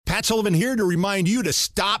Matt Sullivan here to remind you to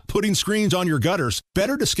stop putting screens on your gutters.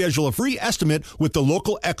 Better to schedule a free estimate with the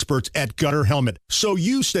local experts at Gutter Helmet so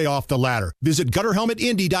you stay off the ladder. Visit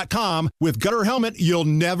GutterHelmetIndy.com. With Gutter Helmet, you'll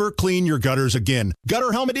never clean your gutters again.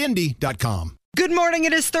 GutterHelmetIndy.com. Good morning.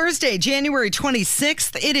 It is Thursday, January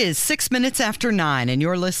 26th. It is 6 minutes after 9, and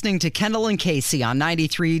you're listening to Kendall and Casey on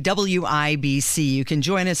 93 WIBC. You can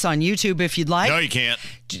join us on YouTube if you'd like. No, you can't.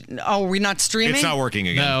 Oh, we're not streaming? It's not working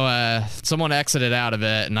again. No, someone exited out of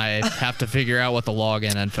it, and I have to figure out what the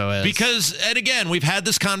login info is. Because, and again, we've had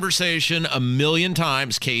this conversation a million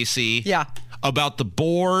times, Casey. Yeah. About the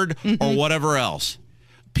board or whatever else.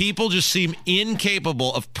 People just seem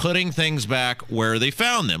incapable of putting things back where they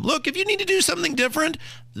found them. Look, if you need to do something different,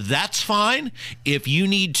 that's fine. If you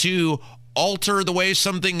need to alter the way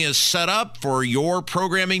something is set up for your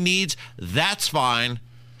programming needs, that's fine.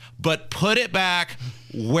 But put it back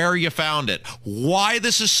where you found it. Why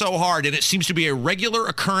this is so hard, and it seems to be a regular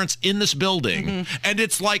occurrence in this building, and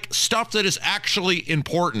it's like stuff that is actually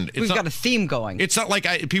important. We've got a theme going. It's not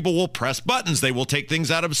like people will press buttons. They will take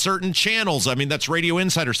things out of certain channels. I mean, that's Radio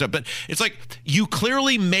Insider stuff. But it's like you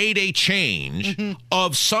clearly made a change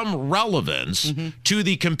of some relevance to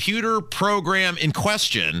the computer program in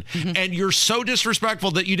question, and you're so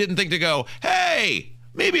disrespectful that you didn't think to go, hey,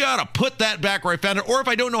 maybe I ought to put that back where I found it. Or if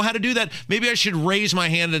I don't know how to do that, maybe I should raise my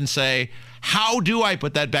hand and say, how do I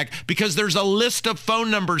put that back? Because there's a list of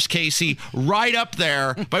phone numbers, Casey, right up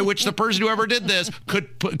there by which the person who ever did this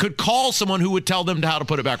could call someone who would tell them how to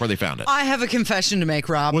put it back where they found it. I have a confession to make,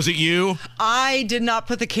 Rob. Was it you? I did not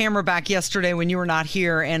put the camera back yesterday when you were not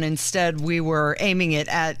here, and instead we were aiming it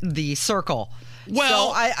at the circle.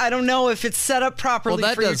 Well, so I don't know if it's set up properly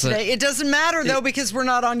for you today. It doesn't matter, though, because we're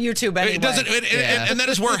not on YouTube anyway. It doesn't, and that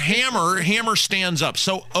is where Hammer stands up.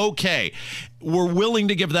 So, okay, we're willing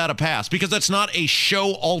to give that a pass because that's not a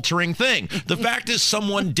show-altering thing. The fact is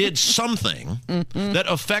someone did something that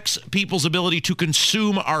affects people's ability to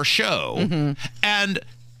consume our show, and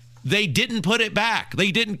they didn't put it back.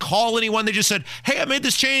 They didn't call anyone. They just said, hey, I made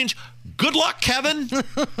this change. Good luck, Kevin.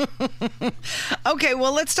 Okay,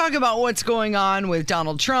 well, let's talk about what's going on with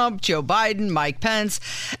Donald Trump, Joe Biden, Mike Pence.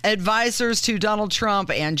 Advisors to Donald Trump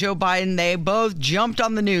and Joe Biden, they both jumped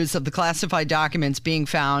on the news of the classified documents being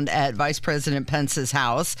found at Vice President Pence's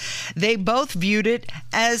house. They both viewed it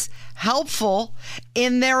as helpful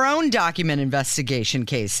in their own document investigation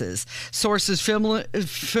cases. Sources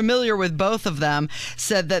familiar with both of them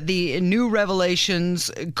said that the new revelations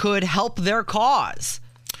could help their cause.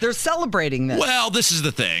 They're celebrating this. Well, this is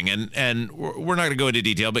the thing, and we're not going to go into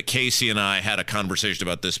detail, but Casey and I had a conversation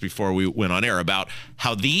about this before we went on air about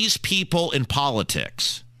how these people in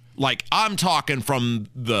politics, like I'm talking from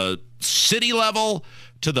the city level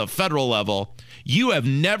to the federal level, you have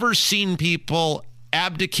never seen people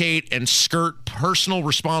abdicate and skirt personal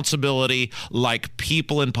responsibility like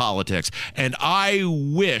people in politics. And I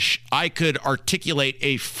wish I could articulate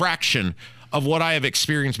a fraction of what I have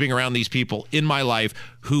experienced being around these people in my life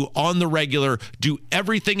who on the regular do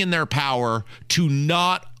everything in their power to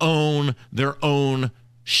not own their own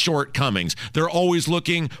shortcomings. They're always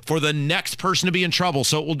looking for the next person to be in trouble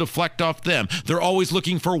so it will deflect off them. They're always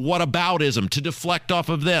looking for whataboutism to deflect off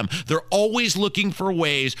of them. They're always looking for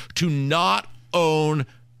ways to not own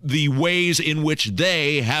the ways in which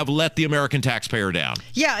they have let the American taxpayer down.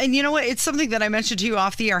 Yeah, and you know what? It's something that I mentioned to you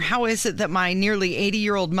off the air. How is it that my nearly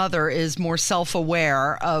 80-year-old mother is more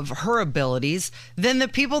self-aware of her abilities than the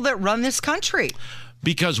people that run this country?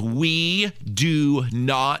 Because we do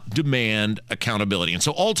not demand accountability. And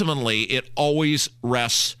so ultimately, it always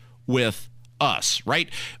rests with us, right?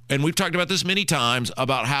 And we've talked about this many times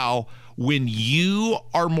about how when you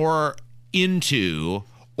are more into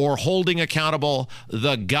or holding accountable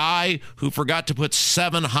the guy who forgot to put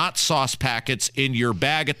 7 hot sauce packets in your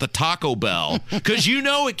bag at the Taco Bell. Because you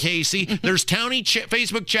know it, Casey. There's towny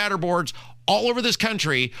Facebook chatterboards all over this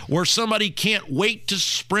country where somebody can't wait to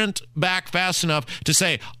sprint back fast enough to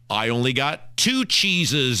say, I only got 2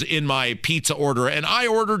 cheeses in my pizza order and I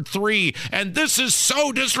ordered 3. And this is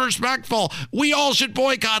so disrespectful. We all should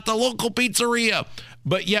boycott the local pizzeria.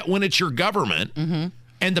 But yet when it's your government,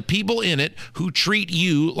 and the people in it who treat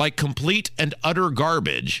you like complete and utter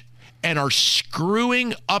garbage and are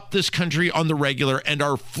screwing up this country on the regular and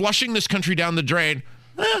are flushing this country down the drain,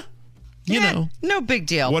 you know. No big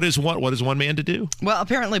deal. What is one man to do? Well,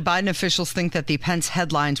 apparently Biden officials think that the Pence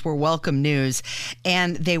headlines were welcome news,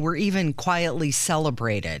 and they were even quietly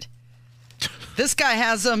celebrated. This guy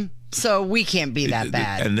has them, so we can't be that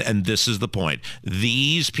bad. And this is the point.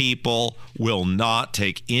 These people will not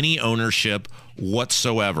take any ownership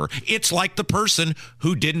whatsoever. It's like the person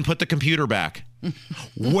who didn't put the computer back.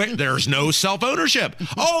 There's no self-ownership.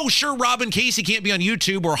 Oh, sure, Rob and Casey can't be on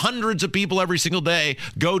YouTube where hundreds of people every single day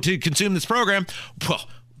go to consume this program. Well,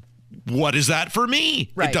 what is that for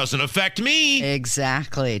me? Right. It doesn't affect me.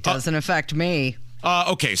 Exactly. It doesn't affect me.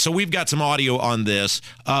 Okay, so we've got some audio on this.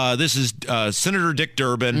 This is Senator Dick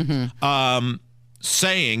Durbin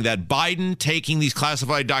saying that Biden taking these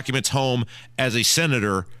classified documents home as a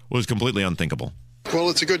senator was completely unthinkable.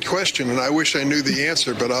 Well, it's a good question, and I wish I knew the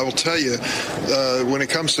answer, but I will tell you, when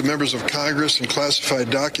it comes to members of Congress and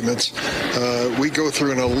classified documents, we go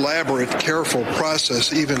through an elaborate, careful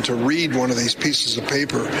process even to read one of these pieces of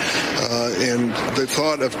paper. And the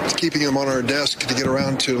thought of keeping them on our desk to get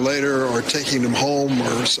around to later or taking them home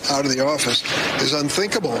or out of the office is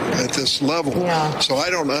unthinkable at this level. Yeah. So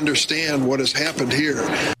I don't understand what has happened here.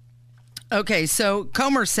 Okay, so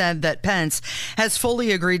Comer said that Pence has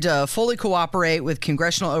fully agreed to fully cooperate with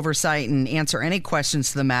congressional oversight and answer any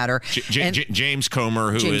questions to the matter. James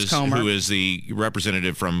Comer, who is the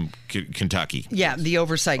representative from Kentucky. Yeah, the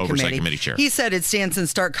Oversight Committee Chair. He said it stands in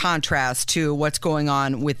stark contrast to what's going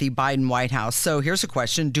on with the Biden White House. So here's a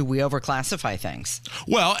question. Do we overclassify things?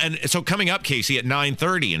 Well, and so coming up, Casey, at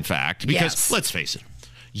 9:30, in fact, because let's face it,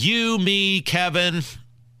 you, me, Kevin,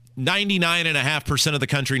 99.5% of the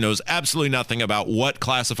country knows absolutely nothing about what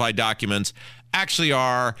classified documents actually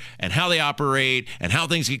are and how they operate and how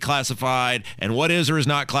things get classified and what is or is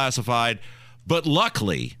not classified. But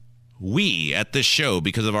luckily, we at this show,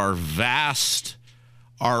 because of our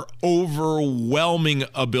overwhelming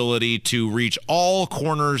ability to reach all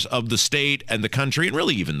corners of the state and the country and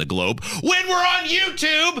really even the globe when we're on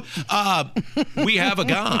YouTube, we have a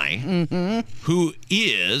guy who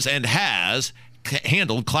is and has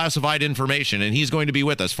handled classified information, and he's going to be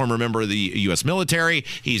with us. Former member of the U.S. military.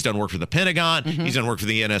 He's done work for the Pentagon. He's done work for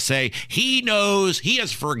the NSA. He knows, he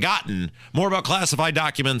has forgotten more about classified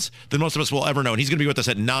documents than most of us will ever know, and he's going to be with us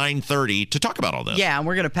at 9:30 to talk about all this. Yeah, and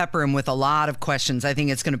we're going to pepper him with a lot of questions. I think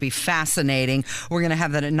it's going to be fascinating. We're going to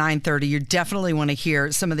have that at 9:30. You definitely want to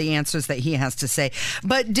hear some of the answers that he has to say.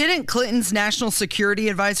 But didn't Clinton's national security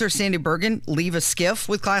advisor, Sandy Bergen, leave a skiff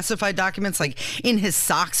with classified documents, like in his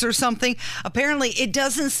socks or something? Apparently, it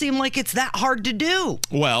doesn't seem like it's that hard to do.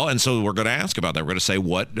 Well, and so we're going to ask about that. We're going to say,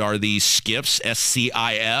 what are these SCIFs,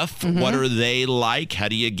 S-C-I-F? What are they like? How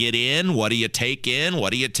do you get in? What do you take in?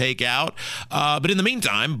 What do you take out? But in the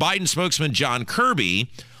meantime, Biden spokesman John Kirby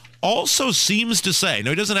also seems to say,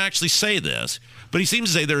 no, he doesn't actually say this, but he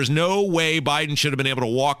seems to say there is no way Biden should have been able to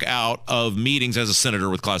walk out of meetings as a senator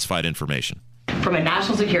with classified information. From a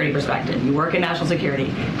national security perspective, you work in national security,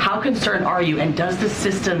 how concerned are you, and does the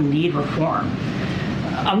system need reform?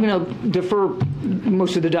 I'm going to defer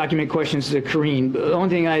most of the document questions to Karine. The only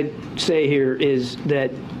thing I'd say here is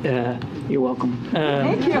that you're welcome.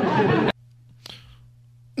 Thank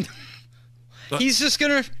you. He's just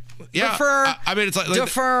going to defer. I mean, it's like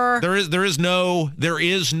defer. There is no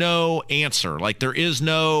answer. Like there is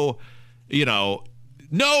no,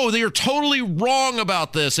 no, you're totally wrong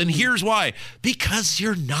about this. And here's why. Because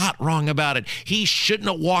you're not wrong about it. He shouldn't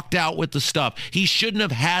have walked out with the stuff. He shouldn't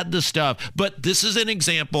have had the stuff. But this is an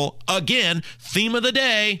example, again, theme of the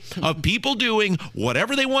day, of people doing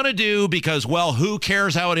whatever they want to do because, well, who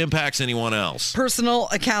cares how it impacts anyone else? Personal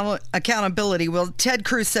accountability. Well, Ted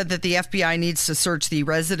Cruz said that the FBI needs to search the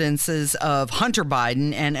residences of Hunter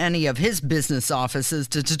Biden and any of his business offices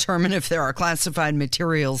to determine if there are classified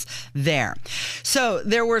materials there. So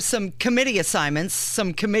there were some committee assignments,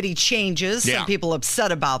 some committee changes, some people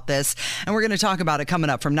upset about this, and we're going to talk about it coming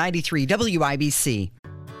up from 93 WIBC.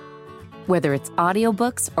 Whether it's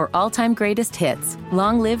audiobooks or all-time greatest hits,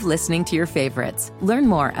 long live listening to your favorites. Learn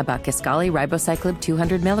more about Kisqali Ribociclib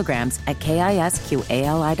 200 milligrams at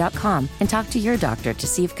KISQALI.com and talk to your doctor to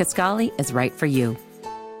see if Kisqali is right for you.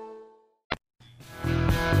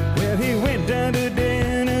 Well, he went down to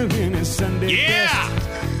dinner in his Sunday best.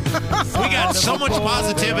 We got so much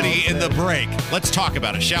positivity in the break. Let's talk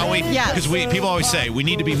about it, shall we? Yes. Because people always say we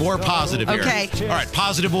need to be more positive here. Okay. All right,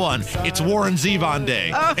 positive one. It's Warren Zevon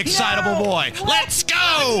Day. Oh, Excitable boy. Let's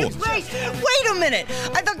go! Right. Wait a minute.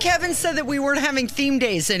 I thought Kevin said that we weren't having theme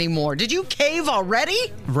days anymore. Did you cave already?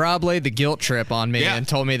 Rob laid the guilt trip on me and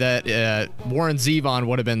told me that Warren Zevon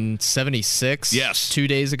would have been 76 2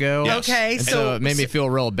 days ago. Yes. Okay. And so it made me feel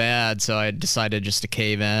real bad, so I decided just to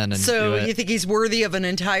cave in and do it. You think he's worthy of an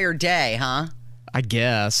entire day, huh? I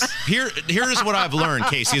guess. Here's what I've learned,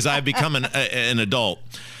 Casey, as I've become an adult,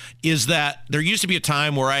 is that there used to be a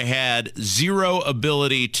time where I had zero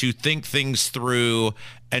ability to think things through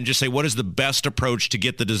and just say, what is the best approach to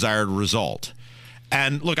get the desired result?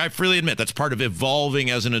 And look, I freely admit that's part of evolving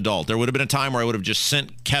as an adult. There would have been a time where I would have just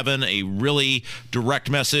sent Kevin a really direct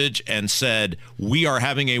message and said, we are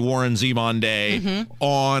having a Warren Zevon day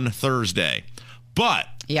on Thursday. But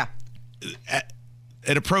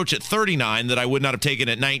an approach at 39 that I would not have taken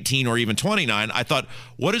at 19 or even 29, I thought,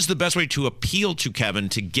 what is the best way to appeal to Kevin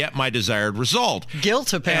to get my desired result?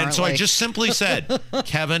 Guilt, apparently. And so I just simply said,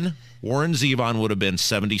 Kevin, Warren Zevon would have been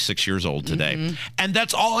 76 years old today. And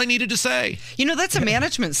that's all I needed to say. You know, that's a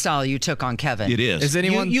management style you took on Kevin. It is. Is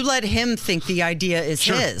anyone? You let him think the idea is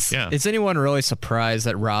his. Yeah. Is anyone really surprised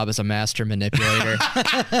that Rob is a master manipulator?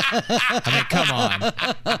 I mean, come on.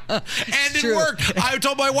 And it worked. I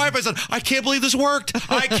told my wife, I said, I can't believe this worked.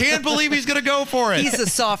 I can't believe he's going to go for it. He's a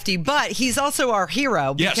softie, but he's also our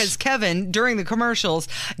hero because Kevin, during the commercials,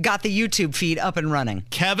 got the YouTube feed up and running.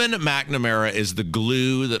 Kevin McNamara is the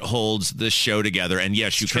glue that holds this show together. And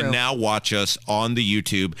yes, you can now watch us on the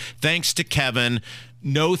YouTube. Thanks to Kevin.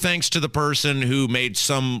 No thanks to the person who made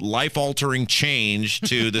some life-altering change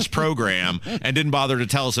to this program and didn't bother to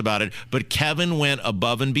tell us about it. But Kevin went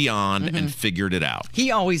above and beyond and figured it out. He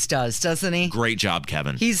always does, doesn't he? Great job,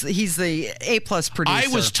 Kevin. He's the A-plus producer.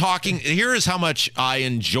 I was talking, here is how much I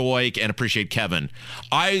enjoy and appreciate Kevin.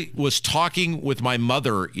 I was talking with my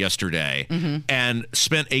mother yesterday and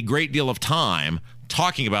spent a great deal of time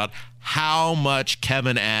talking about how much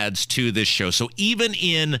Kevin adds to this show. So even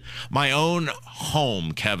in my own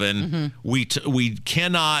home, Kevin, we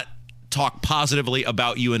cannot talk positively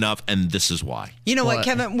about you enough, and this is why. You know what,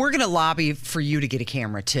 Kevin? We're going to lobby for you to get a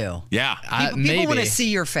camera, too. Yeah. People want to see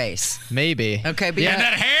your face. Maybe. Okay. But and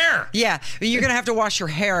that hair. Yeah. You're going to have to wash your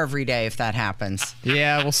hair every day if that happens.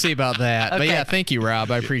 Yeah, we'll see about that. But yeah, thank you,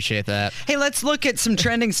 Rob. I appreciate that. Hey, let's look at some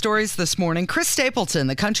trending stories this morning. Chris Stapleton,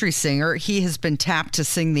 the country singer, he has been tapped to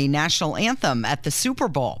sing the national anthem at the Super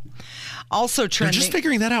Bowl. Also trending. You're just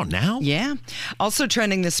figuring that out now? Yeah. Also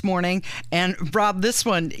trending this morning. And Rob, this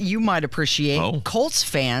one you might appreciate. Colts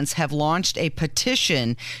fans have launched a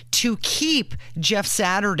petition to keep Jeff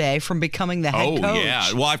Saturday from becoming the head coach. Oh,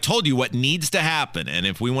 yeah. Well, I've told you what needs to happen. And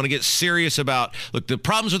if we want to get serious about, look, the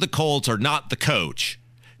problems with the Colts are not the coach.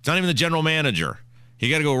 It's not even the general manager. You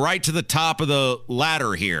got to go right to the top of the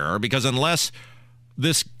ladder here, because unless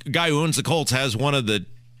this guy who owns the Colts has one of the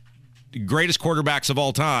greatest quarterbacks of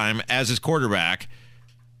all time as his quarterback,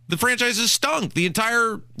 the franchise has stunk the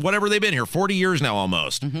entire, whatever they've been here, 40 years now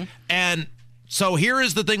almost. And so here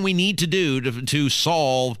is the thing we need to do to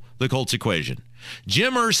solve the Colts equation.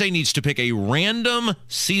 Jim Irsay needs to pick a random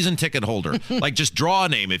season ticket holder. Like, just draw a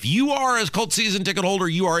name. If you are a Colts season ticket holder,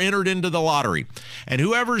 you are entered into the lottery. And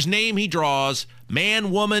whoever's name he draws,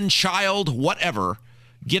 man, woman, child, whatever,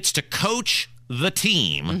 gets to coach the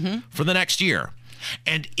team for the next year.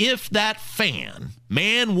 And if that fan,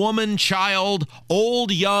 man, woman, child,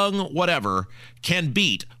 old, young, whatever, can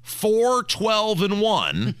beat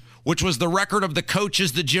 4-12-1, which was the record of the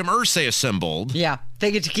coaches that Jim Irsay assembled. Yeah.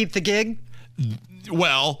 They get to keep the gig?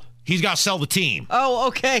 Well, he's got to sell the team. Oh,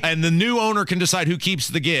 okay. And the new owner can decide who keeps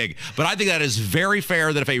the gig. But I think that is very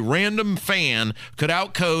fair that if a random fan could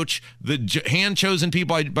outcoach the hand-chosen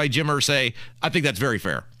people by Jim Irsay, I think that's very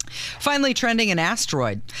fair. Finally, trending an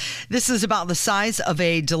asteroid. This is about the size of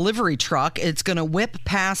a delivery truck. It's going to whip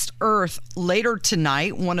past Earth later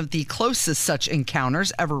tonight, one of the closest such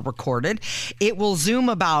encounters ever recorded. It will zoom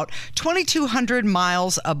about 2,200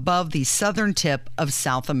 miles above the southern tip of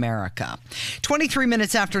South America. 23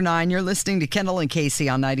 minutes after 9, you're listening to Kendall and Casey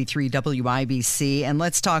on 93 WIBC. And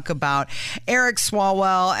let's talk about Eric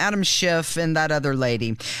Swalwell, Adam Schiff, and that other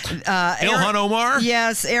lady. Ilhan Omar?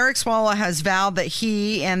 Yes, Eric Swalwell has vowed that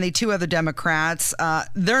he and the two other Democrats,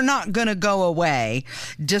 they're not going to go away,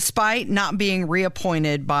 despite not being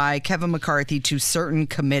reappointed by Kevin McCarthy to certain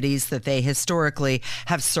committees that they historically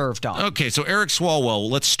have served on. Okay, so Eric Swalwell,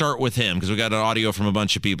 let's start with him, because we got an audio from a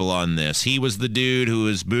bunch of people on this. He was the dude who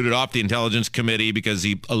was booted off the Intelligence Committee because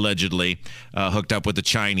he allegedly hooked up with a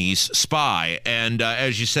Chinese spy. And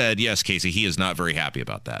as you said, yes, Casey, he is not very happy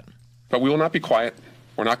about that. But we will not be quiet.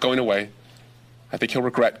 We're not going away. I think he'll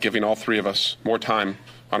regret giving all three of us more time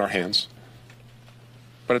on our hands.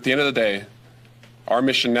 But at the end of the day, our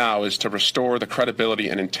mission now is to restore the credibility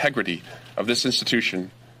and integrity of this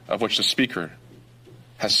institution, of which the Speaker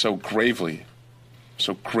has so gravely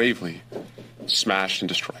smashed and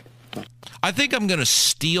destroyed. I think I'm going to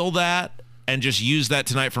steal that and just use that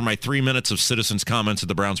tonight for my 3 minutes of citizens' comments at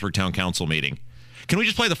the Brownsburg Town Council meeting. Can we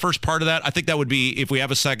just play the first part of that? I think that would be, if we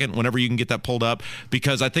have a second, whenever you can get that pulled up,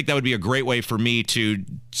 because I think that would be a great way for me to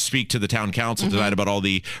speak to the town council tonight about all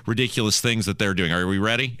the ridiculous things that they're doing. Are we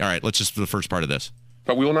ready? All right, let's just do the first part of this.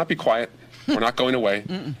 But we will not be quiet. We're not going away.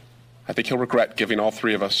 I think he'll regret giving all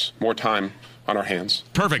three of us more time on our hands.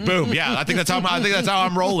 Perfect. Boom. Yeah, I think that's how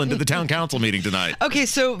I'm rolling to the town council meeting tonight. Okay,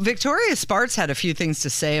 so Victoria Spartz had a few things to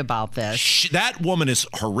say about this. That woman is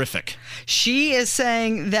horrific. She is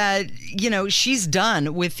saying that, she's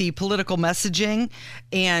done with the political messaging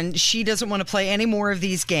and she doesn't want to play any more of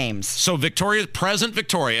these games. So present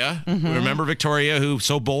Victoria, remember Victoria, who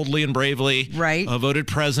so boldly and bravely voted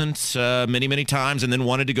present many, many times and then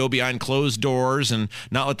wanted to go behind closed doors and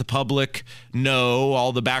not let the public know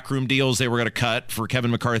all the backroom deals they were going to cut for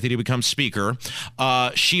Kevin McCarthy to become speaker.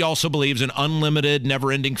 She also believes in unlimited,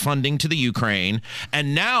 never-ending funding to the Ukraine.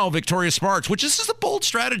 And now Victoria Spartz, which this is a bold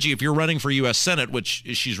strategy if you're running for U.S. Senate, which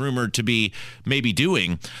she's rumored to be maybe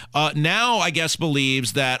doing, now I guess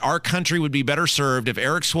believes that our country would be better served if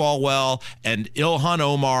Eric Swalwell and Ilhan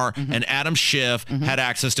Omar and Adam Schiff had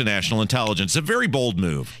access to national intelligence. A very bold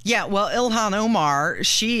move. Yeah, well, Ilhan Omar,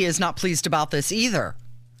 she is not pleased about this either.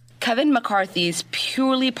 Kevin McCarthy's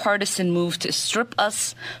purely partisan move to strip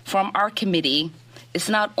us from our committee is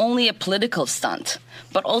not only a political stunt,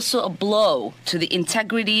 but also a blow to the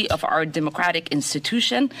integrity of our democratic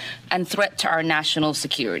institution and threat to our national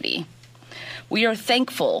security. We are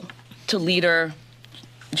thankful to Leader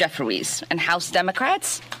Jeffries and House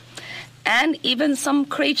Democrats and even some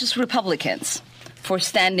courageous Republicans for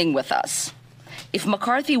standing with us. If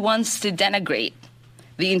McCarthy wants to denigrate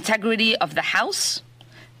the integrity of the House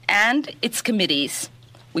and its committees,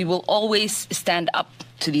 we will always stand up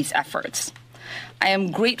to these efforts. I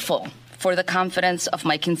am grateful for the confidence of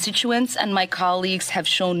my constituents and my colleagues have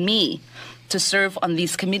shown me to serve on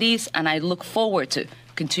these committees, and I look forward to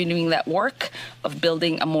continuing that work of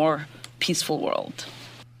building a more peaceful world.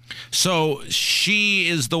 So she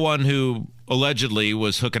is the one who allegedly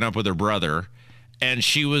was hooking up with her brother, and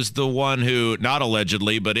she was the one who, not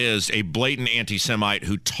allegedly, but is a blatant anti-Semite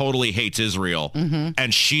who totally hates Israel.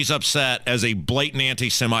 And she's upset as a blatant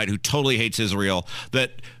anti-Semite who totally hates Israel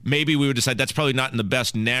that maybe we would decide that's probably not in the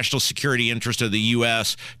best national security interest of the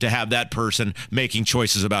U.S. to have that person making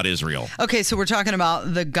choices about Israel. Okay, so we're talking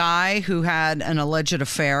about the guy who had an alleged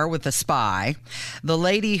affair with a spy, the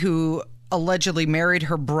lady who allegedly married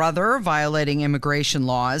her brother, violating immigration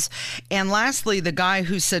laws. And lastly, the guy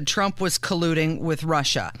who said Trump was colluding with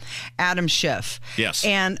Russia, Adam Schiff. Yes.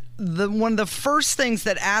 And one of the first things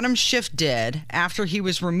that Adam Schiff did after he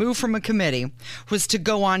was removed from a committee was to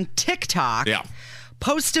go on TikTok,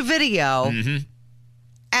 post a video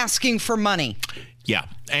asking for money. Yeah.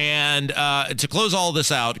 And to close all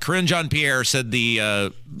this out, Karine Jean-Pierre said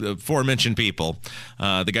the aforementioned people,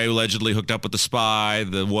 the guy who allegedly hooked up with the spy,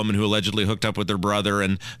 the woman who allegedly hooked up with their brother,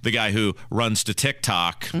 and the guy who runs to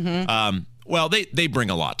TikTok, well, they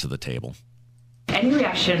bring a lot to the table. Any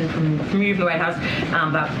reaction from you from the White House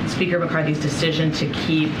about Speaker McCarthy's decision to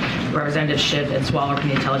keep Representative Schiff and Swalwell from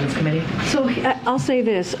the Intelligence Committee? So I'll say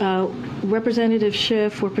this. Representative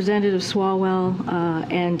Schiff, Representative Swalwell,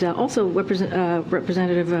 and also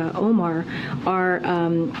Representative Omar are,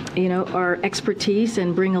 our expertise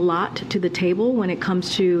and bring a lot to the table when it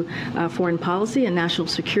comes to foreign policy and national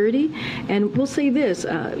security. And we'll say this,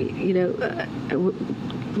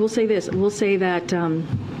 we'll say that,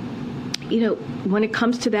 when it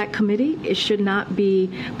comes to that committee, it should not be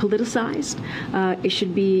politicized. It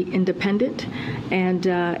should be independent. And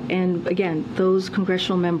again, those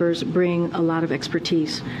congressional members bring a lot of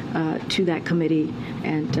expertise to that committee.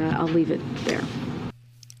 And I'll leave it there.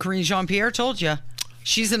 Karine Jean-Pierre told you.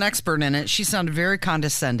 She's an expert in it. She sounded very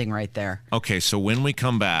condescending right there. Okay, so when we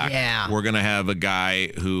come back, we're going to have a guy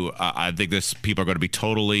who I think people are going to be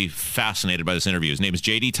totally fascinated by this interview. His name is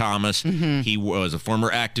J.D. Thomas. He was a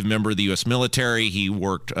former active member of the U.S. military. He did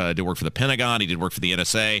work for the Pentagon. He did work for the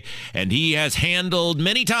NSA. And he has handled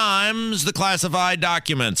many times the classified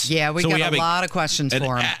documents. Yeah, we got a lot of questions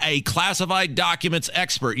for him. A classified documents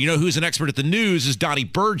expert. You know who's an expert at the news is Donnie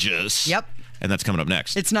Burgess. Yep. And that's coming up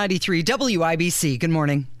next. It's 93 WIBC. Good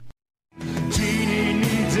morning. Jeannie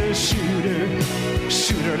needs a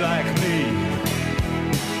shooter like me.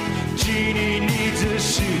 Jeannie needs a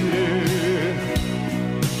shooter.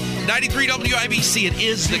 93 WIBC. It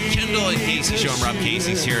is the Kendall and Casey show. I'm Rob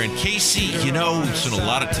Casey's here. And Casey, we spent a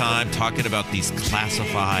lot of time talking about these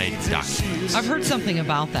classified documents. I've heard something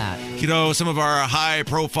about that. Some of our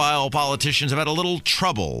high-profile politicians have had a little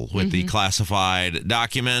trouble with the classified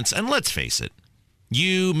documents. And let's face it,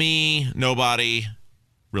 you, me, nobody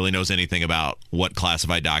really knows anything about what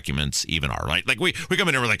classified documents even are, right? Like we come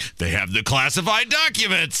in and we're like, they have the classified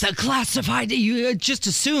documents. The classified, you just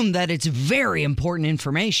assume that it's very important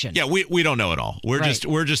information. Yeah, we don't know it all. We're just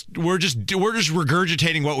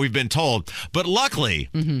regurgitating what we've been told. But luckily,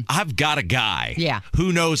 I've got a guy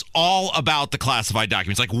who knows all about the classified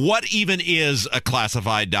documents. Like, what even is a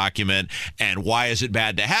classified document, and why is it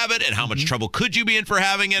bad to have it, and how much trouble could you be in for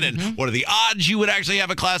having it, and what are the odds you would actually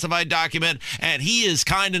have a classified document? And he is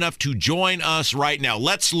kind enough to join us right now.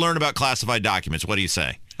 Let's learn about classified documents. What do you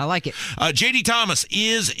say? I like it. J.D. Thomas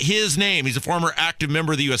is his name. He's a former active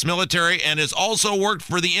member of the U.S. military and has also worked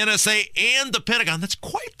for the NSA and the Pentagon. That's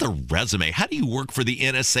quite the resume. How do you work for the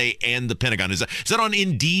NSA and the Pentagon? Is that on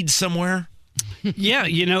Indeed somewhere? Yeah,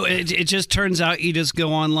 it just turns out you just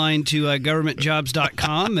go online to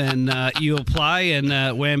governmentjobs.com and you apply,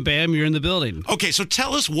 and wham, bam, you're in the building. Okay, so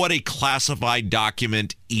tell us what a classified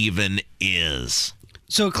document even is.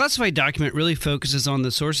 So a classified document really focuses on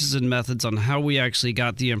the sources and methods on how we actually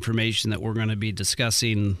got the information that we're going to be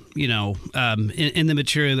discussing, in the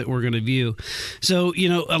material that we're going to view. So,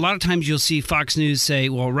 a lot of times you'll see Fox News say,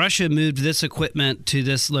 well, Russia moved this equipment to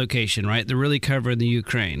this location, right? They're really covering the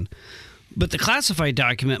Ukraine. But the classified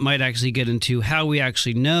document might actually get into how we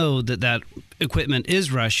actually know that equipment is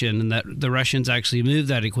Russian and that the Russians actually moved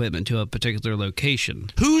that equipment to a particular location.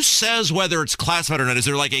 Who says whether it's classified or not? Is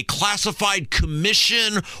there like a classified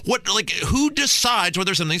commission? Who decides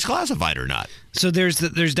whether something's classified or not? So there's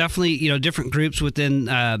definitely different groups within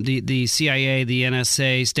the CIA, the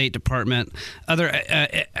NSA, State Department, other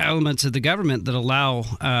elements of the government that allow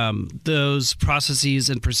those processes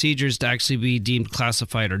and procedures to actually be deemed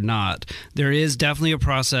classified or not. There is definitely a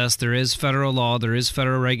process. There is federal law. There is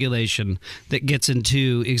federal regulation that gets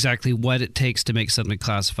into exactly what it takes to make something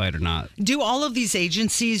classified or not. Do all of these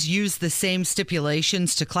agencies use the same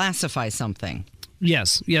stipulations to classify something?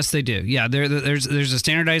 Yes, they do. Yeah, there's a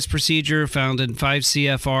standardized procedure found in 5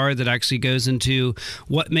 CFR that actually goes into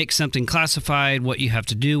what makes something classified, what you have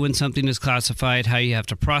to do when something is classified, how you have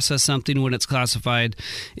to process something when it's classified.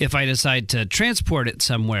 If I decide to transport it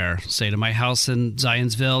somewhere, say to my house in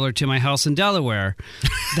Zionsville or to my house in Delaware,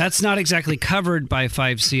 that's not exactly covered by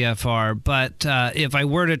 5 CFR, but if I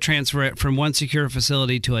were to transfer it from one secure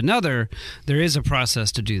facility to another, there is a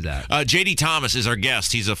process to do that. J.D. Thomas is our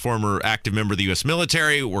guest. He's a former active member of the U.S.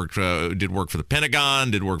 military, did work for the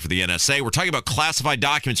Pentagon, did work for the NSA. We're talking about classified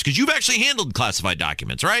documents because you've actually handled classified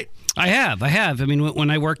documents, right? I have. I mean,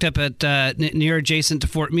 when I worked up at near adjacent to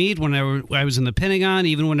Fort Meade, when I was in the Pentagon,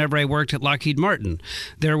 even whenever I worked at Lockheed Martin,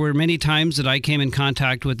 there were many times that I came in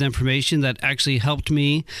contact with information that actually helped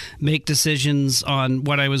me make decisions on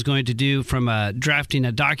what I was going to do from drafting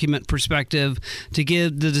a document perspective to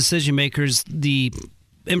give the decision makers the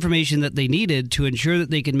information that they needed to ensure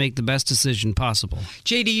that they could make the best decision possible.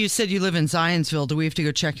 JD, you said you live in Zionsville. Do we have to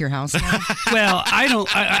go check your house now? Well, I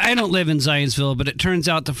don't live in Zionsville, but it turns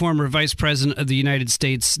out the former Vice President of the United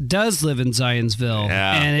States does live in Zionsville.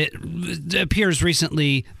 Yeah. And it appears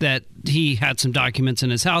recently that he had some documents in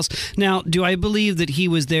his house. Now, do I believe that he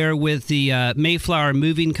was there with the Mayflower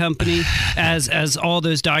Moving Company as all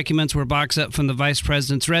those documents were boxed up from the Vice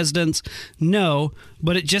President's residence? No,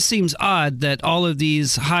 but it just seems odd that all of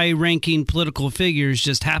these high-ranking political figures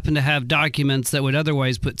just happen to have documents that would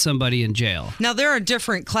otherwise put somebody in jail. Now, there are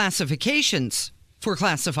different classifications for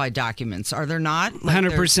classified documents, are there not?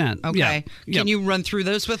 100%. Okay. Yeah. Can you run through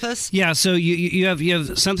those with us? Yeah, so you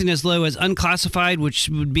have something as low as unclassified, which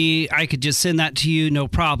would be I could just send that to you, no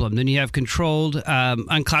problem. Then you have controlled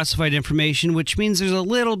unclassified information, which means there's a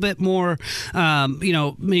little bit more,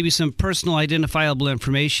 maybe some personal identifiable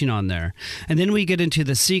information on there. And then we get into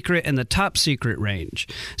the secret and the top secret range.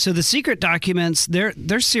 So the secret documents,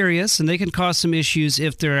 they're serious and they can cause some issues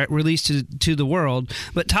if they're released to the world.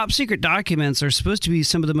 But top secret documents are supposed to be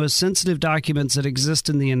some of the most sensitive documents that exist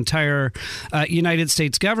in the entire United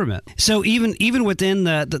States government. So even within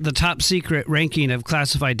the top secret ranking of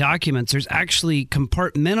classified documents, there's actually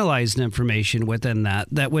compartmentalized information within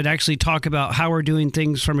that would actually talk about how we're doing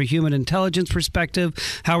things from a human intelligence perspective,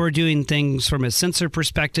 how we're doing things from a sensor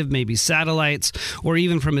perspective, maybe satellites, or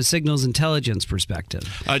even from a signals intelligence perspective.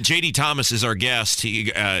 J.D. Thomas is our guest.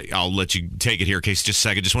 I'll let you take it here, Casey, just a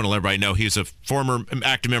second. Just want to let everybody know he's a former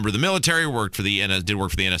active member of the military, did work for the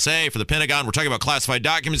NSA, for the Pentagon. We're talking about classified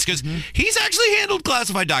documents because he's actually handled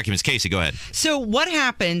classified documents. Casey, go ahead. So what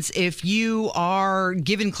happens if you are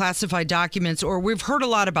given classified documents, or we've heard a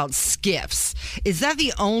lot about SCIFs. Is that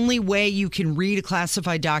the only way you can read a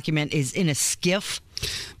classified document is in a SCIF?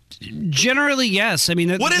 Generally, yes. I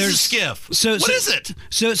mean, what is a skiff? What is it?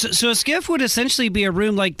 So a skiff would essentially be a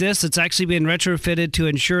room like this that's actually been retrofitted to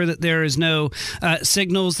ensure that there is no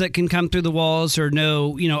signals that can come through the walls, or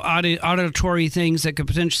no, auditory things that could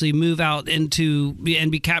potentially move out into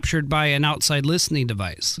and be captured by an outside listening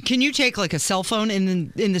device. Can you take like a cell phone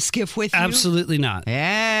in the skiff with you? Absolutely not.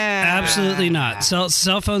 Yeah, absolutely not.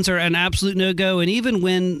 Cell phones are an absolute no-go. And even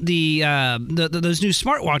when those new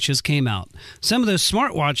smartwatches came out, some of those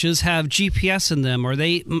smartwatches have GPS in them, or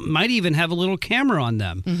they might even have a little camera on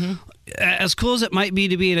them. Mm-hmm. As cool as it might be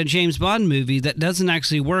to be in a James Bond movie, that doesn't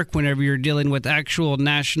actually work whenever you're dealing with actual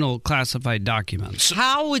national classified documents.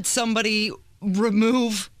 How would somebody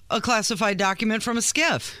remove a classified document from a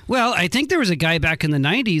skiff? Well, I think there was a guy back in the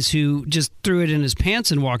 90s who just threw it in his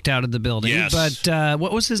pants and walked out of the building. Yes. But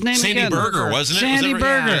what was his name Sandy again? Berger, wasn't it? Sandy Was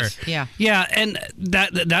that right? Berger. Yeah. Yeah, and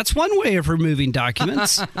that's one way of removing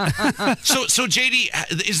documents. So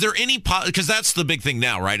JD, is there any, because that's the big thing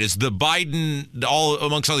now, right? Is the Biden,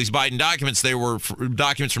 amongst all these Biden documents, they were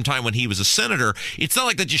documents from time when he was a senator. It's not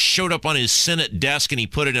like that just showed up on his Senate desk and he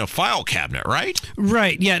put it in a file cabinet, right?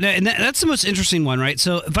 Right, yeah, and that's the most interesting one, right?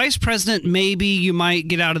 So Vice President, maybe you might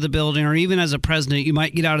get out of the building, or even as a president, you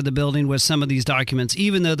might get out of the building with some of these documents,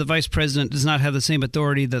 even though the Vice President does not have the same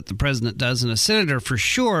authority that the President does, and a senator for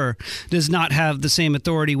sure does not have the same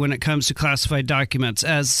authority when it comes to classified documents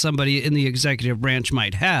as somebody in the executive branch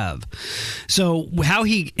might have. So how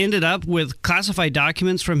he ended up with classified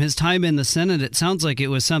documents from his time in the Senate, it sounds like it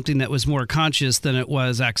was something that was more conscious than it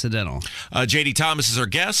was accidental. J.D. Thomas is our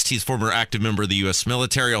guest. He's a former active member of the U.S.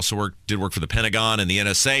 military, also did work for the Pentagon and the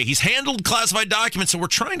NSA. He's handled classified documents, so we're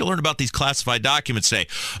trying to learn about these classified documents today.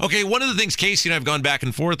 Okay, one of the things Casey and I have gone back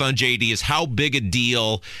and forth on, JD, is how big a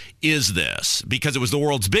deal is this? Because it was the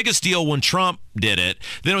world's biggest deal when Trump did it.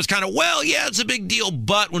 Then it was kind of, well, yeah, it's a big deal,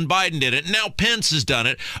 but when Biden did it, now Pence has done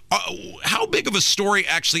it. How big of a story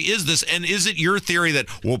actually is this? And is it your theory that,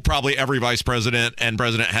 well, probably every vice president and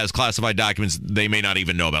president has classified documents they may not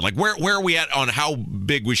even know about? Like, where are we at on how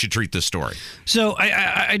big we should treat this story? So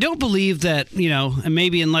I don't believe that, and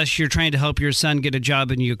maybe unless you're trying to help your son get a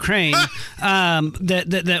job in Ukraine,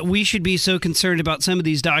 that we should be so concerned about some of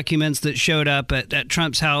these documents that showed up at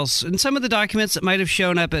Trump's house, and some of the documents that might have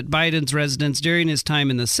shown up at Biden's residence during his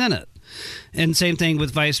time in the Senate. And same thing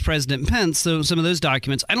with Vice President Pence. So some of those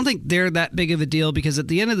documents, I don't think they're that big of a deal, because at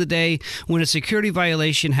the end of the day, when a security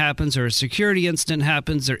violation happens or a security incident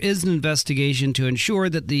happens, there is an investigation to ensure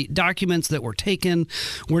that the documents that were taken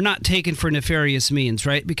were not taken for nefarious means,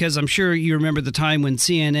 right? Because I'm sure you remember the time when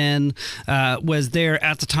CNN was there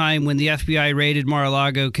at the time when the FBI raided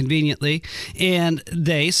Mar-a-Lago conveniently, and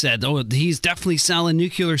they said, oh, he's definitely selling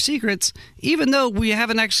nuclear secrets, even though we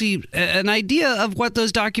haven't actually an idea of what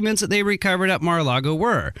those documents that they recovered at Mar-a-Lago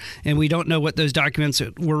were. And we don't know what those documents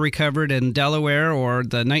were recovered in Delaware or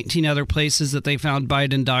the 19 other places that they found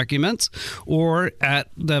Biden documents, or at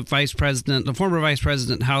the former vice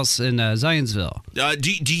president house in Zionsville.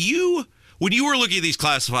 Do you... When you were looking at these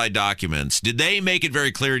classified documents, did they make it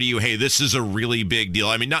very clear to you, hey, this is a really big deal?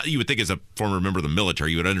 I mean, not you would think as a former member of the military,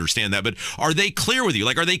 you would understand that, but are they clear with you?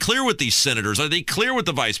 Like, are they clear with these senators? Are they clear with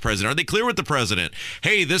the vice president? Are they clear with the president?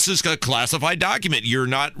 Hey, this is a classified document. You're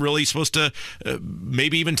not really supposed to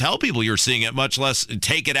maybe even tell people you're seeing it, much less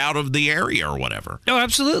take it out of the area or whatever. Oh,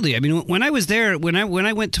 absolutely. I mean, when I was there, when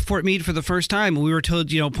I went to Fort Meade for the first time, we were told,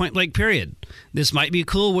 point blank period, this might be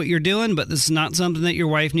cool what you're doing, but this is not something that your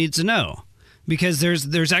wife needs to know. Because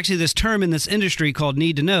there's actually this term in this industry called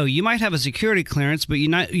need to know. You might have a security clearance, but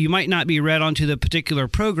you might not be read onto the particular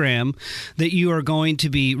program that you are going to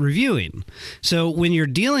be reviewing. So when you're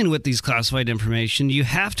dealing with these classified information, you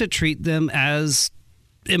have to treat them as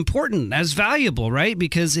important, as valuable, right?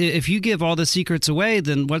 Because if you give all the secrets away,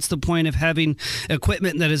 then what's the point of having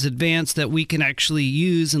equipment that is advanced that we can actually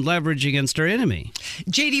use and leverage against our enemy?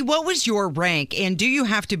 JD, what was your rank, and do you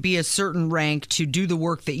have to be a certain rank to do the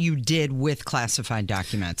work that you did with classified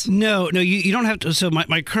documents? No, you don't have to. So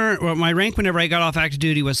my rank whenever I got off active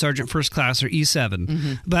duty was Sergeant First Class, or E7.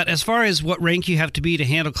 Mm-hmm. But as far as what rank you have to be to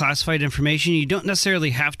handle classified information, you don't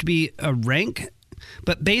necessarily have to be a rank.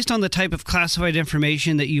 But based on the type of classified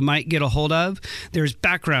information that you might get a hold of, there's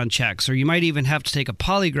background checks, or you might even have to take a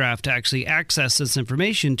polygraph to actually access this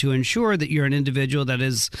information to ensure that you're an individual that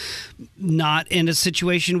is not in a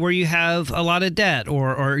situation where you have a lot of debt,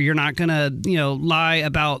 or you're not going to, lie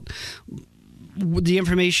about the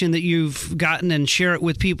information that you've gotten and share it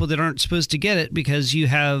with people that aren't supposed to get it because you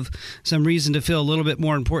have some reason to feel a little bit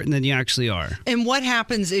more important than you actually are. And what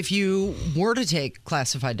happens if you were to take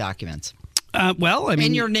classified documents? Well, I mean,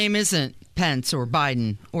 and your name isn't Pence or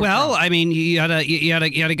Biden? Or well, Trump? I mean, you had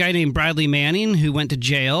a guy named Bradley Manning who went to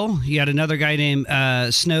jail. You had another guy named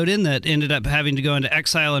Snowden that ended up having to go into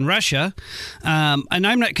exile in Russia. And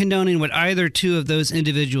I'm not condoning what either two of those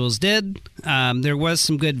individuals did. There was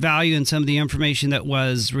some good value in some of the information that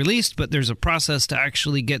was released, but there's a process to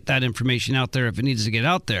actually get that information out there if it needs to get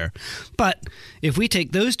out there. But if we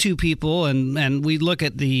take those two people and we look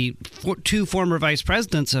at the two former vice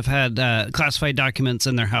presidents have had classified documents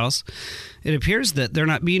in their house, it appears that they're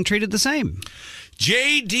not being treated the same.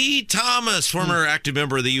 J.D. Thomas, former active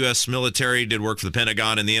member of the U.S. military, did work for the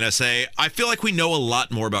Pentagon and the NSA. I feel like we know a lot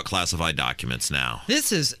more about classified documents now.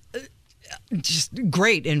 This is just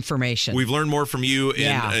great information. We've learned more from you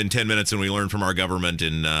in 10 minutes than we learned from our government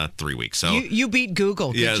in 3 weeks. So you beat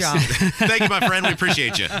Google. Good job. Thank you, my friend. We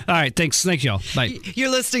appreciate you. All right. Thanks, y'all. Bye. You're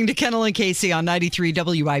listening to Kendall and Casey on 93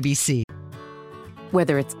 WIBC.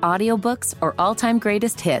 Whether it's audiobooks or all-time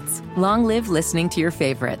greatest hits, long live listening to your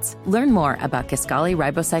favorites. Learn more about Kisqali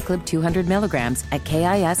Ribociclib 200 milligrams at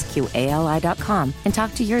KISQALI.com and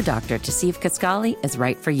talk to your doctor to see if Kisqali is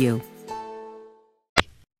right for you.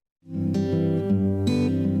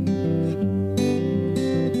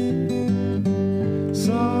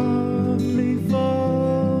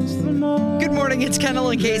 Good morning. It's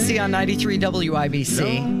Kendall and Casey on 93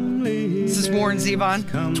 WIBC. This is Warren Zevon.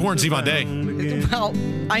 It's Warren Zevon Day. Well,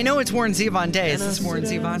 I know it's Warren Zevon Day. Is this Warren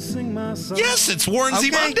Zevon? Yes, it's Warren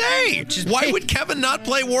Zevon Day. Why would Kevin not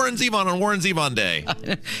play Warren Zevon on Warren Zevon Day?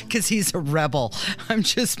 Because he's a rebel. I'm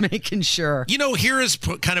just making sure. You know, here is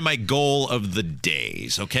kind of my goal of the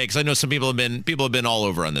days, okay? Because I know some people have been all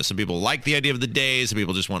over on this. Some people like the idea of the days. Some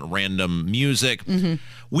people just want random music. Mm-hmm.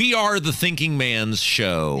 We are the Thinking Man's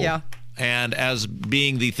show. Yeah. And as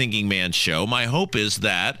being the Thinking Man show, my hope is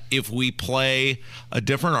that if we play a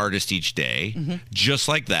different artist each day, just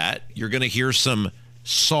like that, you're going to hear some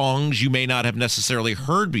songs you may not have necessarily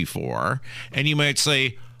heard before. And you might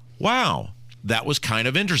say, wow, that was kind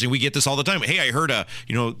of interesting. We get this all the time. Hey, I heard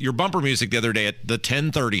your bumper music the other day at the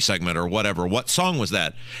 10:30 segment or whatever. What song was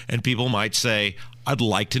that? And people might say, I'd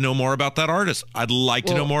like to know more about that artist. I'd like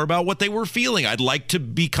to know more about what they were feeling. I'd like to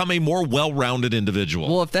become a more well-rounded individual.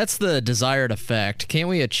 Well, if that's the desired effect, can't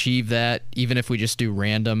we achieve that even if we just do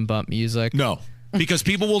random bump music? No, because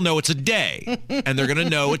people will know it's a day, and they're going to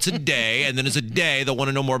know it's a day, and then as a day, they'll want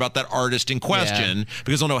to know more about that artist in question,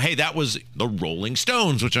 because they'll know, hey, that was the Rolling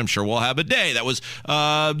Stones, which I'm sure will have a day. That was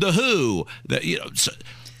The Who.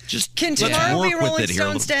 Can tomorrow be Rolling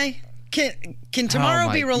Stones Day? Can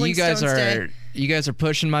tomorrow be Rolling Stones Day? You guys are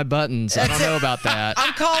pushing my buttons. I don't know about that.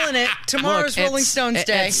 I'm calling it. Tomorrow's Rolling Stones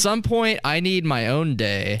Day. At some point, I need my own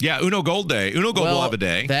day. Yeah, Uno Gold Day. Uno Gold will have a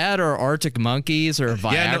day. That or Arctic Monkeys or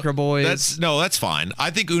Viagra Boys. That's fine.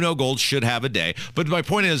 I think Uno Gold should have a day. But my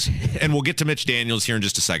point is, and we'll get to Mitch Daniels here in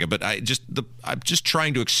just a second, but I'm just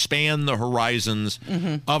trying to expand the horizons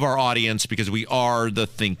of our audience because we are the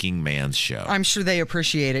Thinking Man's show. I'm sure they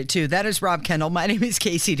appreciate it, too. That is Rob Kendall. My name is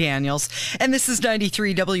Casey Daniels, and this is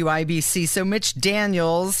 93 WIBC. So Mitch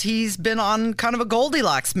Daniels, he's been on kind of a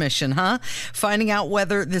Goldilocks mission, finding out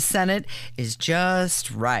whether the Senate is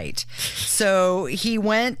just right. So he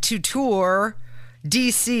went to tour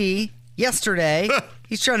D.C. yesterday.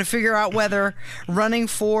 He's trying to figure out whether running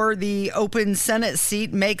for the open Senate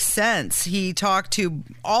seat makes sense. He talked to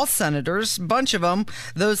all senators, a bunch of them,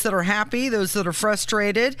 those that are happy, those that are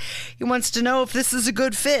frustrated. He wants to know if this is a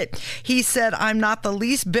good fit. He said, I'm not the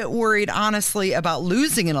least bit worried, honestly, about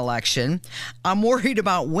losing an election. I'm worried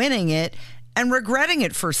about winning it and regretting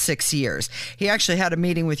it for 6 years. He actually had a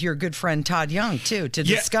meeting with your good friend Todd Young, too, to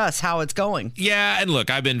discuss how it's going. Yeah, and look,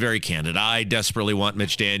 I've been very candid. I desperately want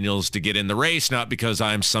Mitch Daniels to get in the race, not because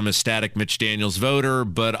I'm some ecstatic Mitch Daniels voter,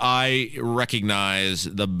 but I recognize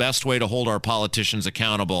the best way to hold our politicians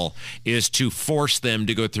accountable is to force them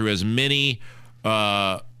to go through as many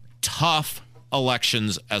tough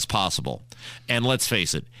elections as possible. And let's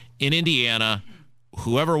face it, in Indiana,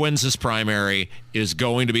 whoever wins this primary is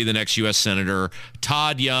going to be the next U.S. Senator.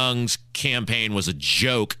 Todd Young's campaign was a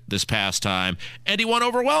joke this past time, and he won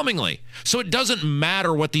overwhelmingly. So it doesn't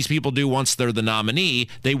matter what these people do once they're the nominee.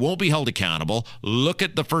 They won't be held accountable. Look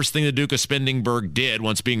at the first thing the Duke of Spindingburg did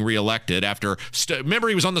once being reelected after, remember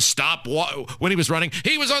he was on the Stop, when he was running,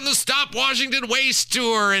 he was on the Stop Washington Waste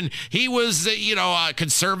Tour, and he was,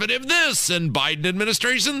 conservative this and Biden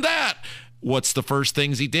administration that. what's the first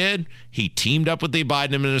things he did? He teamed up with the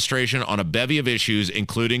Biden administration on a bevy of issues,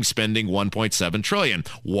 including spending $1.7 trillion.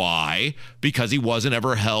 Why? Because he wasn't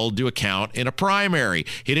ever held to account in a primary.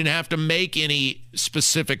 He didn't have to make any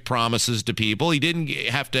specific promises to people. He didn't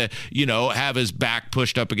have to, have his back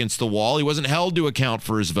pushed up against the wall. He wasn't held to account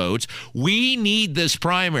for his votes. We need this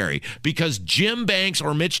primary because Jim Banks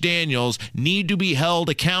or Mitch Daniels need to be held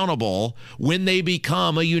accountable when they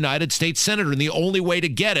become a United States senator. And the only way to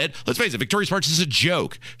get it, let's face it, Victoria Sparks is a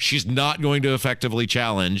joke. She's not going to effectively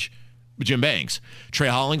challenge Jim Banks. Trey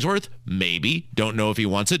Hollingsworth, maybe. Don't know if he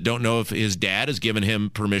wants it. Don't know if his dad has given him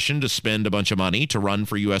permission to spend a bunch of money to run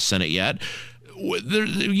for U.S. Senate yet.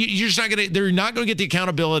 You're just not going to. They're not going to get the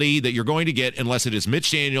accountability that you're going to get unless it is Mitch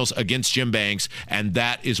Daniels against Jim Banks, and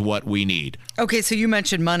that is what we need. Okay, so you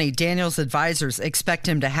mentioned money. Daniels' advisors expect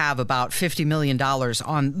him to have about $50 million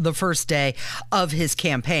on the first day of his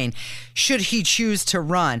campaign, should he choose to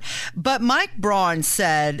run. But Mike Braun,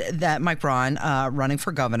 running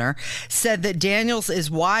for governor, said that Daniels is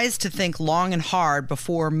wise to think long and hard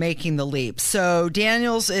before making the leap. So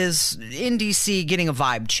Daniels is in D.C. getting a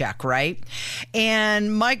vibe check, right?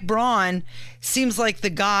 And Mike Braun seems like the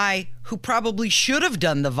guy who probably should have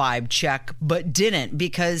done the vibe check, but didn't,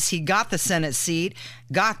 because he got the Senate seat,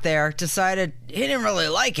 got there, decided he didn't really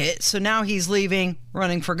like it, so now he's leaving,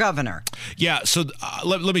 running for governor. Yeah, so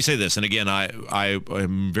let me say this, and again, I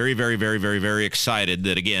am very, very, very, very, very excited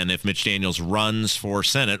that, again, if Mitch Daniels runs for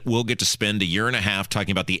Senate, we'll get to spend a year and a half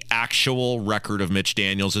talking about the actual record of Mitch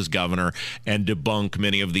Daniels as governor and debunk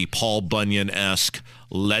many of the Paul Bunyan-esque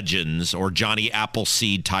legends or Johnny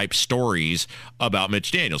Appleseed type stories about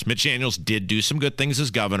Mitch Daniels. Mitch Daniels did do some good things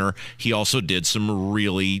as governor. He also did some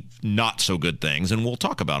really not so good things, and we'll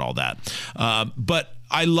talk about all that. But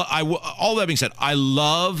all that being said, I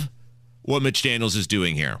love what Mitch Daniels is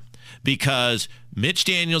doing here, because Mitch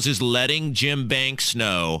Daniels is letting Jim Banks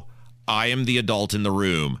know, I am the adult in the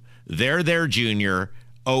room. There, Junior.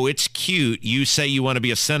 Oh, it's cute. You say you want to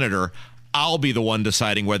be a senator. I'll be the one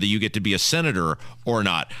deciding whether you get to be a senator or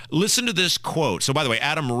not. Listen to this quote. So, by the way,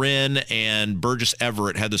 Adam Wren and Burgess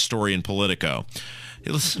Everett had the story in Politico.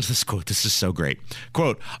 Hey, listen to this quote. This is so great.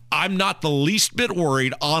 Quote, I'm not the least bit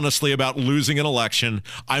worried, honestly, about losing an election.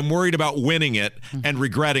 I'm worried about winning it and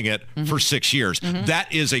regretting it for 6 years. That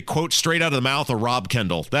is a quote straight out of the mouth of Rob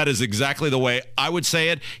Kendall. That is exactly the way I would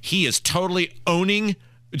say it. He is totally owning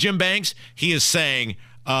Jim Banks. He is saying,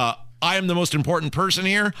 I am the most important person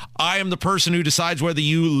here. I am the person who decides whether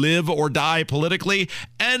you live or die politically.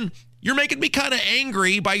 And you're making me kind of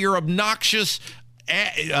angry by your obnoxious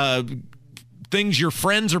things your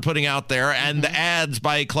friends are putting out there and the ads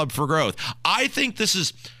by Club for Growth. I think this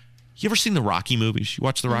is... You ever seen the Rocky movies? You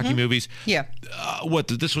watch the Rocky movies? Yeah.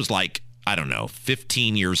 This was like, I don't know,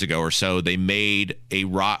 15 years ago or so, they made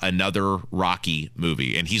another Rocky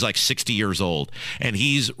movie, and he's like 60 years old, and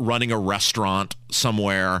he's running a restaurant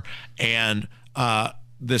somewhere, and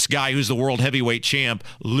this guy who's the world heavyweight champ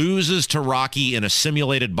loses to Rocky in a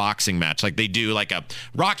simulated boxing match. Like they do like a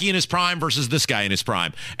Rocky in his prime versus this guy in his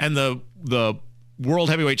prime, and the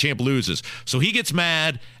world heavyweight champ loses. So he gets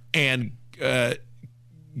mad and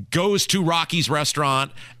goes to Rocky's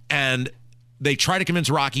restaurant, and they try to convince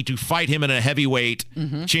Rocky to fight him in a heavyweight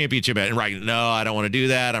championship. And Rocky, no, I don't want to do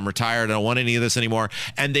that. I'm retired. I don't want any of this anymore.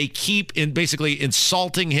 And they keep basically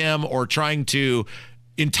insulting him or trying to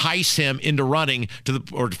entice him into running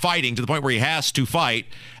or fighting to the point where he has to fight.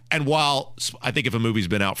 And while I think if a movie's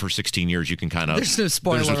been out for 16 years, you can kind of... There's no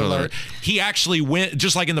spoiler alert. He actually wins,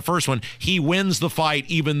 just like in the first one, he wins the fight,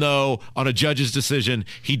 even though on a judge's decision,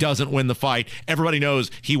 he doesn't win the fight. Everybody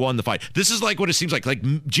knows he won the fight. This is like what it seems like.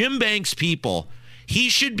 Like Jim Banks people, he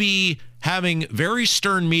should be having very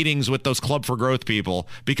stern meetings with those Club for Growth people,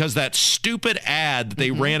 because that stupid ad that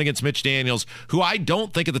they ran against Mitch Daniels, who I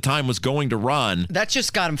don't think at the time was going to run. That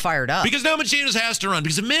just got him fired up. Because now Mitch Daniels has to run.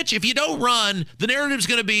 Because Mitch, if you don't run, the narrative's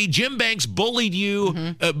going to be Jim Banks bullied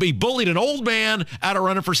you, he bullied an old man out of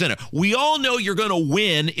running for Senate. We all know you're going to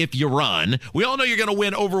win if you run. We all know you're going to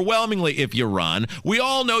win overwhelmingly if you run. We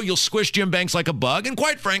all know you'll squish Jim Banks like a bug. And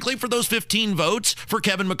quite frankly, for those 15 votes for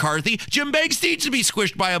Kevin McCarthy, Jim Banks needs to be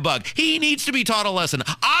squished by a bug. He needs to be taught a lesson.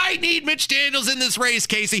 I need Mitch Daniels in this race,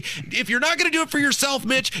 Casey. If you're not going to do it for yourself,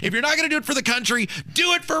 Mitch, if you're not going to do it for the country,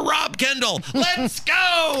 do it for Rob Kendall. Let's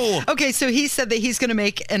go. Okay, so he said that he's going to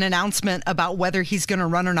make an announcement about whether he's going to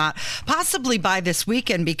run or not, possibly by this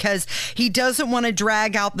weekend, because he doesn't want to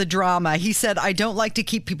drag out the drama. He said, I don't like to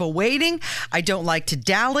keep people waiting. I don't like to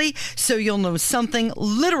dally. So you'll know something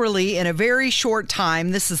literally in a very short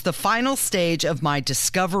time. This is the final stage of my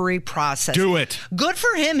discovery process. Do it. Good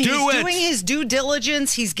for him. He's doing doing his due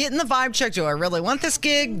diligence. He's getting the vibe check. Do I really want this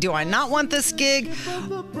gig? Do I not want this gig?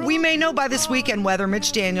 We may know by this weekend whether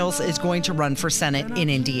Mitch Daniels is going to run for Senate in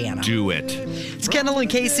Indiana. Do it. It's Kendall and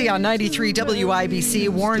Casey on 93 WIBC.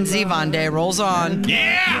 Warren Zevon Day rolls on.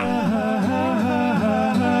 Yeah!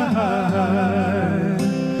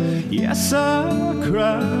 Yes, I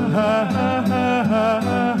cried.